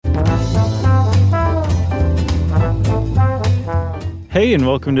Hey, and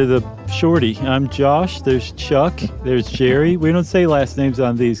welcome to the Shorty. I'm Josh. There's Chuck. There's Jerry. We don't say last names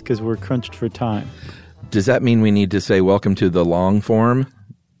on these because we're crunched for time. Does that mean we need to say welcome to the long form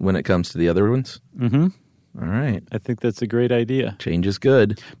when it comes to the other ones? Mm-hmm. All right. I think that's a great idea. Change is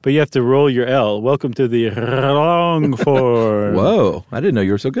good. But you have to roll your L. Welcome to the long form. Whoa. I didn't know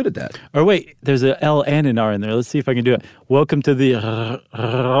you were so good at that. Or wait, there's an L and an R in there. Let's see if I can do it. Welcome to the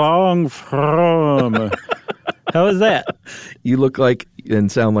long form. How is that? You look like and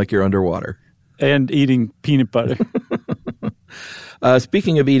sound like you're underwater. And eating peanut butter.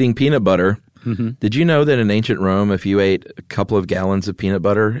 Speaking of eating peanut butter, did you know that in ancient Rome, if you ate a couple of gallons of peanut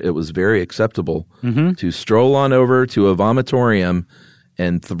butter, it was very acceptable to stroll on over to a vomitorium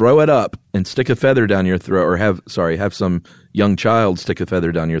and throw it up and stick a feather down your throat, or have some young child stick a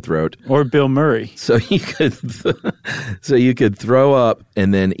feather down your throat. Or Bill Murray. So you could throw up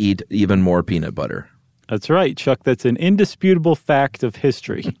and then eat even more peanut butter. That's right, Chuck. That's an indisputable fact of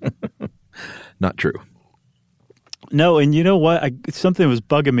history. Not true. No, and you know what? Something was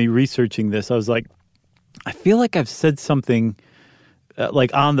bugging me researching this. I was like, I feel like I've said something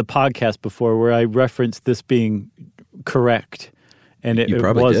like on the podcast before where I referenced this being correct, and it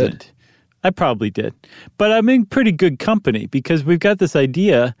wasn't. Did. I probably did. But I'm in pretty good company because we've got this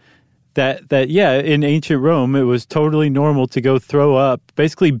idea that in ancient Rome, it was totally normal to go throw up,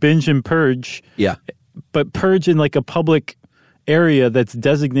 basically binge and purge. Yeah. But purge in like a public area that's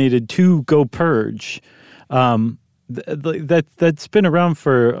designated to go purge. That's been around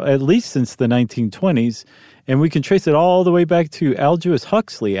for at least since the 1920s, and we can trace it all the way back to Aldous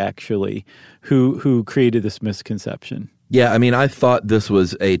Huxley, actually, who created this misconception. Yeah, I mean, I thought this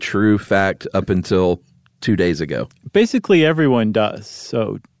was a true fact up until 2 days ago. Basically, everyone does,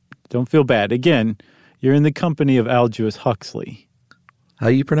 so don't feel bad. Again, you're in the company of Aldous Huxley. How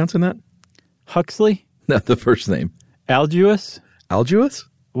are you pronouncing that? Huxley? No, the first name. Aldous? Aldous?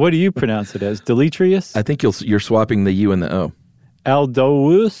 What do you pronounce it as? Demetrius? I think you're swapping the U and the O.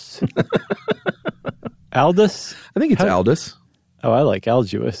 Aldous? Aldous? I think it's Aldous. Oh, I like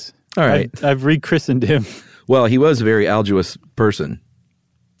Aldous. All right. I've rechristened him. Well, he was a very Aldous person.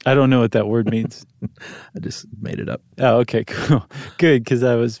 I don't know what that word means. I just made it up. Oh, okay, cool. Good, because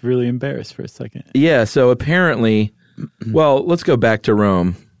I was really embarrassed for a second. Yeah, so apparently, well, let's go back to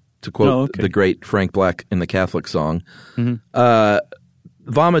Rome, to quote the great Frank Black in the Catholic song.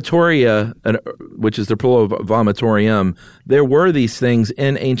 Vomitoria, which is the plural of vomitorium, there were these things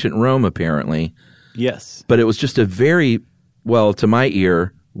in ancient Rome, apparently. Yes. But it was just a very, well, to my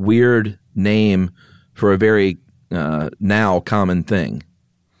ear, weird name for a very now common thing.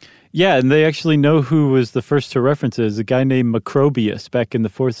 Yeah, and they actually know who was the first to reference it as a guy named Macrobius back in the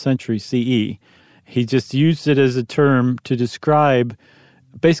 4th century CE. He just used it as a term to describe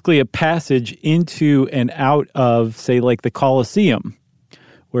basically a passage into and out of, say, like the Colosseum,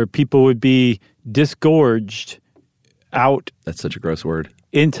 where people would be disgorged out. That's such a gross word.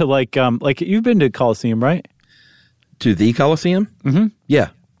 Into like you've been to Colosseum, right? To the Colosseum? Mm-hmm.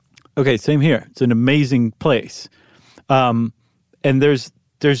 Yeah. Okay, same here. It's an amazing place. And there's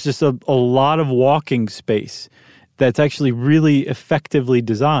just a lot of walking space that's actually really effectively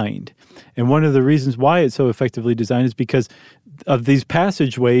designed. And one of the reasons why it's so effectively designed is because of these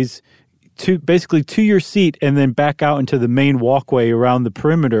passageways to your seat and then back out into the main walkway around the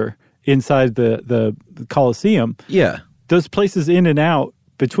perimeter inside the Colosseum. Yeah. Those places in and out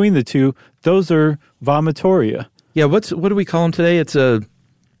between the two, those are vomitoria. Yeah, what do we call them today? It's not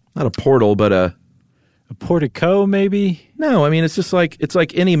a portal, but a portico, maybe? No, I mean it's like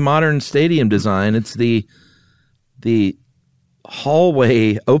any modern stadium design. It's the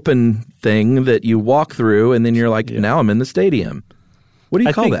hallway open thing that you walk through, and then you're like, now I'm in the stadium. What do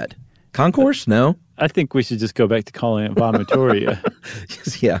you call that? Concourse? No? I think we should just go back to calling it Vomitoria.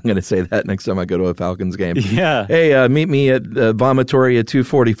 Yeah, I'm going to say that next time I go to a Falcons game. Yeah. Hey, meet me at Vomitoria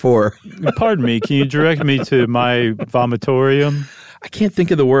 244. Pardon me, can you direct me to my vomitorium? I can't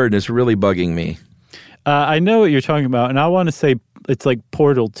think of the word, and it's really bugging me. I know what you're talking about, and I want to say it's like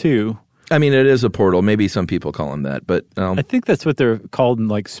Portal 2. I mean, it is a portal. Maybe some people call them that, but I think that's what they're called in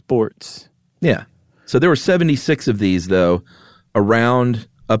like sports. Yeah. So there were 76 of these, though, around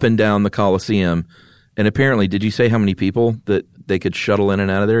up and down the Colosseum. And apparently, did you say how many people that they could shuttle in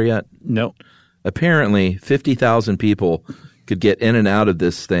and out of there yet? No. Apparently, 50,000 people could get in and out of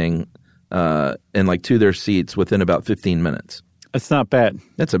this thing and like to their seats within about 15 minutes. That's not bad.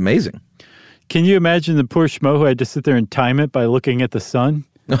 That's amazing. Can you imagine the poor schmo who had to sit there and time it by looking at the sun?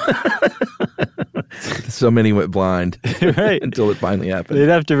 So many went blind right. until it finally happened. They'd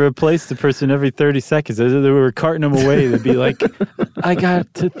have to replace the person every 30 seconds. As they were carting them away, they'd be like, I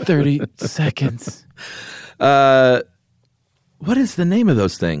got to 30 seconds. What is the name of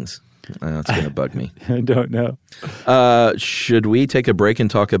those things? That's going to bug me. I don't know. Should we take a break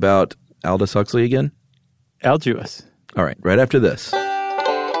and talk about Aldous Huxley again? Aldous. All right, right after this.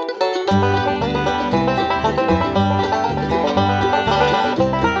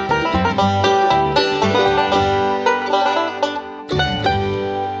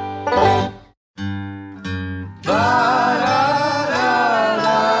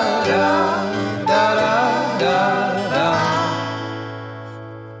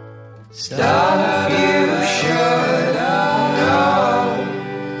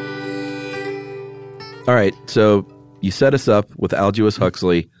 All right, so you set us up with Aldous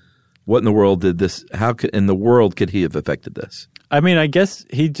Huxley. What in the world did this? How in the world could he have affected this? I mean, I guess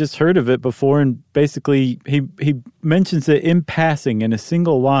he just heard of it before, and basically he mentions it in passing in a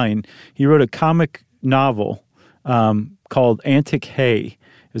single line. He wrote a comic novel called Antic Hay.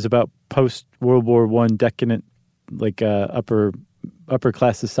 It was about post World War I decadent, like upper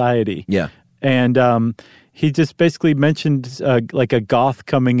class society. Yeah, and he just basically mentioned like a goth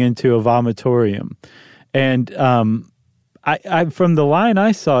coming into a vomitorium. And I from the line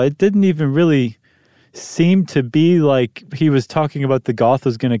I saw, it didn't even really seem to be like he was talking about the goth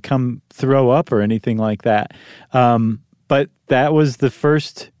was going to come throw up or anything like that. But that was the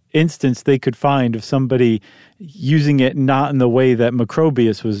first instance they could find of somebody using it not in the way that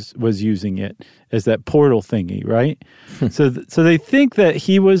Macrobius was using it, as that portal thingy, right? So they think that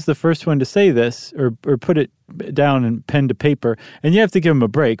he was the first one to say this or put it down in pen to paper. And you have to give him a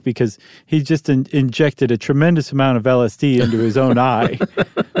break because he just injected a tremendous amount of LSD into his own eye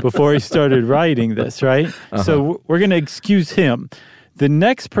before he started writing this, right? Uh-huh. So we're going to excuse him. The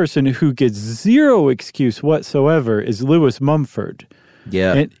next person who gets zero excuse whatsoever is Lewis Mumford.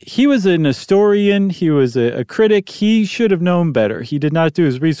 Yeah. And he was an historian. He was a critic. He should have known better. He did not do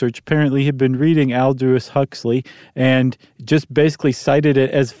his research. Apparently, he'd been reading Aldous Huxley and just basically cited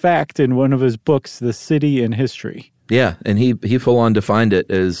it as fact in one of his books, The City and History. Yeah, and he full on defined it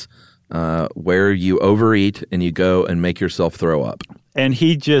as where you overeat and you go and make yourself throw up. And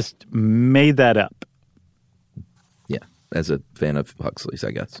he just made that up. Yeah, as a fan of Huxley's, I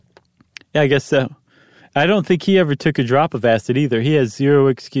guess. Yeah, I guess so. I don't think he ever took a drop of acid either. He has zero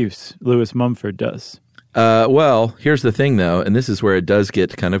excuse. Lewis Mumford does. Well, here's the thing, though, and this is where it does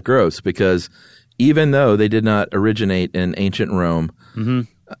get kind of gross, because even though they did not originate in ancient Rome, mm-hmm.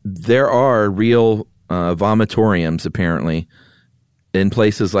 there are real vomitoriums, apparently, in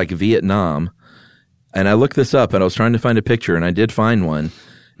places like Vietnam. And I looked this up, and I was trying to find a picture, and I did find one.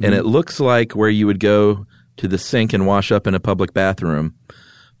 Mm-hmm. And it looks like where you would go to the sink and wash up in a public bathroom,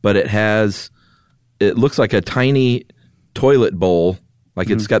 but it looks like a tiny toilet bowl, like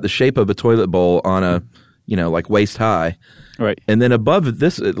mm-hmm. it's got the shape of a toilet bowl on a, like waist high. Right. And then above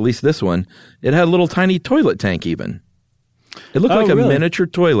this, at least this one, it had a little tiny toilet tank even. It looked like a miniature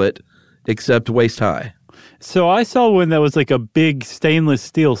toilet, except waist high. So I saw one that was like a big stainless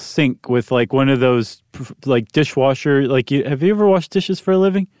steel sink with like one of those like dishwasher, have you ever washed dishes for a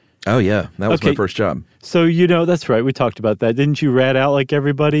living? Oh, yeah. That was my first job. So, that's right. We talked about that. Didn't you rat out like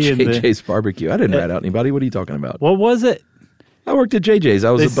everybody? JJ's Barbecue. I didn't rat out anybody. What are you talking about? What was it? I worked at JJ's.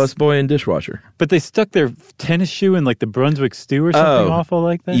 I was a busboy and dishwasher. But they stuck their tennis shoe in like the Brunswick stew or something awful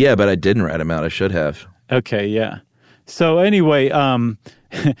like that? Yeah, but I didn't rat them out. I should have. Okay, yeah. So anyway,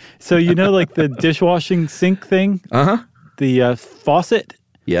 so like the dishwashing sink thing? Uh-huh. The faucet?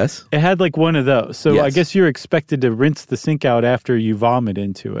 Yes. It had like one of those. So yes. I guess you're expected to rinse the sink out after you vomit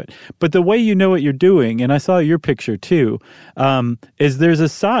into it. But the way you know what you're doing, and I saw your picture too, is there's a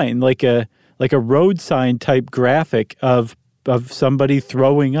sign, like a road sign type graphic of somebody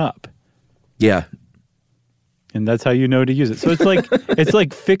throwing up. Yeah. And that's how you know to use it. So it's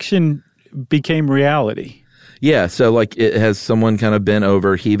like fiction became reality. Yeah. So like it has someone kind of bent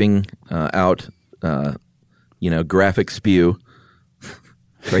over, heaving out, graphic spew.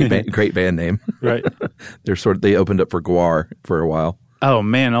 Great band name. Right. They opened up for Guar for a while. Oh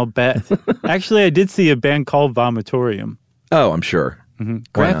man, I'll bet. Actually, I did see a band called Vomitoria. Oh, I'm sure. Mm-hmm.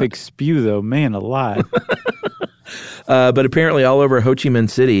 Graphic spew though, man alive. But apparently all over Ho Chi Minh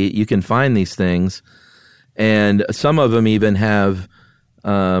City you can find these things, and some of them even have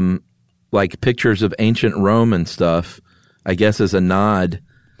like pictures of ancient Rome and stuff, I guess as a nod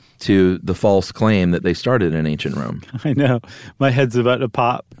to the false claim that they started in ancient Rome. I know. My head's about to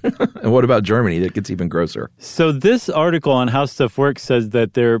pop. And what about Germany? That gets even grosser. So this article on How Stuff Works says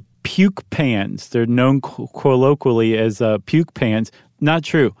that they're puke pans. They're known colloquially as puke pans. Not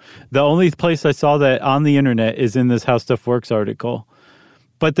true. The only place I saw that on the internet is in this How Stuff Works article.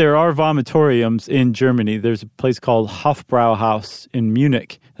 But there are vomitoriums in Germany. There's a place called Hofbrauhaus in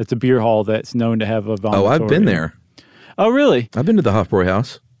Munich. That's a beer hall that's known to have a vomitorium. Oh, I've been there. Oh, really? I've been to the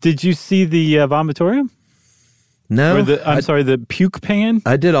Hofbräuhaus. Did you see the Vomitorium? No. Or the puke pan?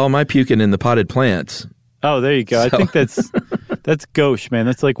 I did all my puking in the potted plants. Oh, there you go. I think that's gauche, man.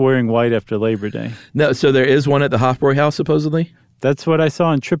 That's like wearing white after Labor Day. No, so there is one at the Hofbräuhaus, supposedly? That's what I saw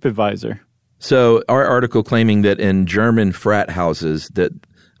on TripAdvisor. So our article claiming that in German frat houses that,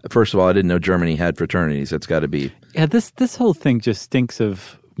 first of all, I didn't know Germany had fraternities. That's got to be... Yeah, this whole thing just stinks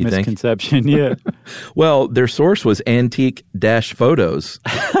of You think? misconception. Yeah. Well, their source was antique-photos.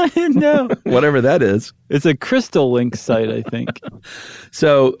 I didn't know. Whatever that is. It's a Crystal Link site, I think.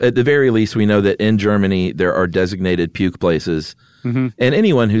 So at the very least, we know that in Germany, there are designated puke places. Mm-hmm. And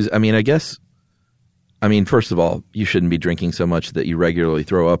anyone who's, first of all, you shouldn't be drinking so much that you regularly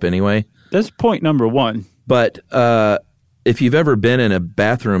throw up anyway. That's point number one. But if you've ever been in a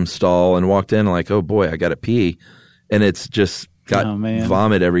bathroom stall and walked in like, oh boy, I got to pee, and it's just got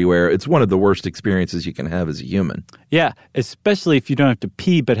vomit everywhere, it's one of the worst experiences you can have as a human. Yeah, especially if you don't have to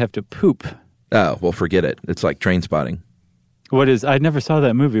pee but have to poop. Oh, well, forget it. It's like Trainspotting. I never saw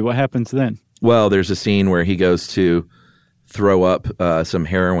that movie. What happens then? Well, there's a scene where he goes to throw up some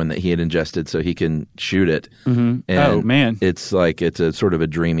heroin that he had ingested so he can shoot it. Mm-hmm. And oh, man. It's a sort of a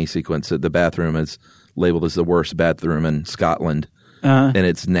dreamy sequence. The bathroom is labeled as the worst bathroom in Scotland. And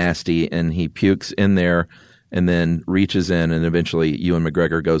it's nasty, and he pukes in there and then reaches in, and eventually Ewan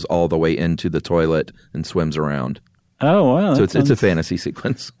McGregor goes all the way into the toilet and swims around. Oh, wow. So it's a fantasy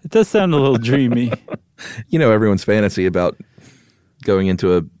sequence. It does sound a little dreamy. You know, everyone's fantasy about going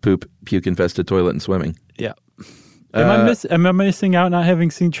into a puke-infested toilet and swimming. Yeah. Am I missing out not having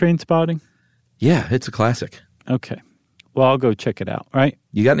seen Trainspotting? Yeah, it's a classic. Okay. Well, I'll go check it out, right?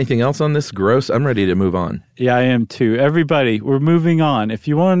 You got anything else on this? Gross? I'm ready to move on. Yeah, I am too. Everybody, we're moving on. If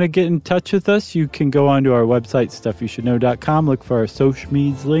you want to get in touch with us, you can go onto our website, stuffyoushouldknow.com, look for our social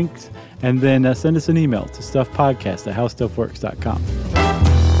medias links, and then send us an email to stuffpodcast@howstuffworks.com.